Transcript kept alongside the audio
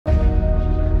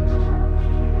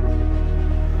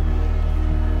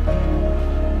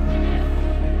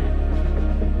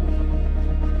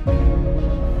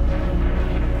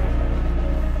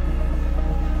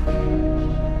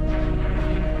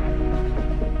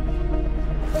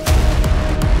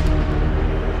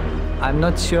I'm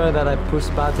not sure that I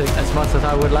pushed Bartek as much as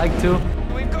I would like to.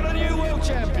 We've got a new world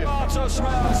champion.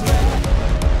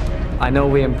 I know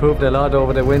we improved a lot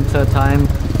over the winter time,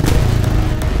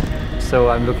 so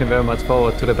I'm looking very much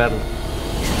forward to the battle.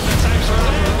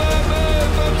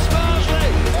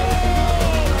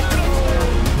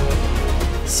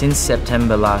 Since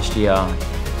September last year,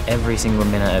 every single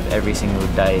minute of every single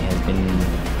day has been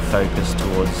focused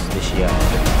towards this year.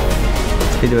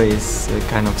 Speedway is a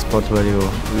kind of sport where you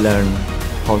learn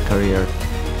whole career.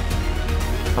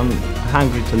 I'm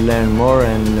hungry to learn more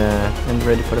and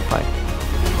ready for the fight.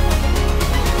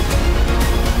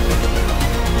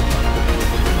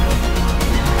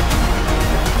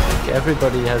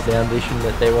 Everybody has the ambition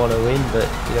that they want to win, but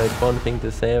you know, it's one thing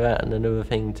to say that and another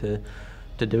thing to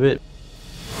do it.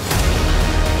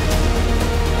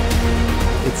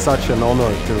 It's such an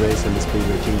honor to race in the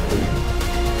SpeedwayGP.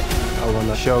 I want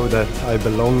to show that I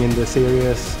belong in the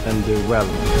series and do well.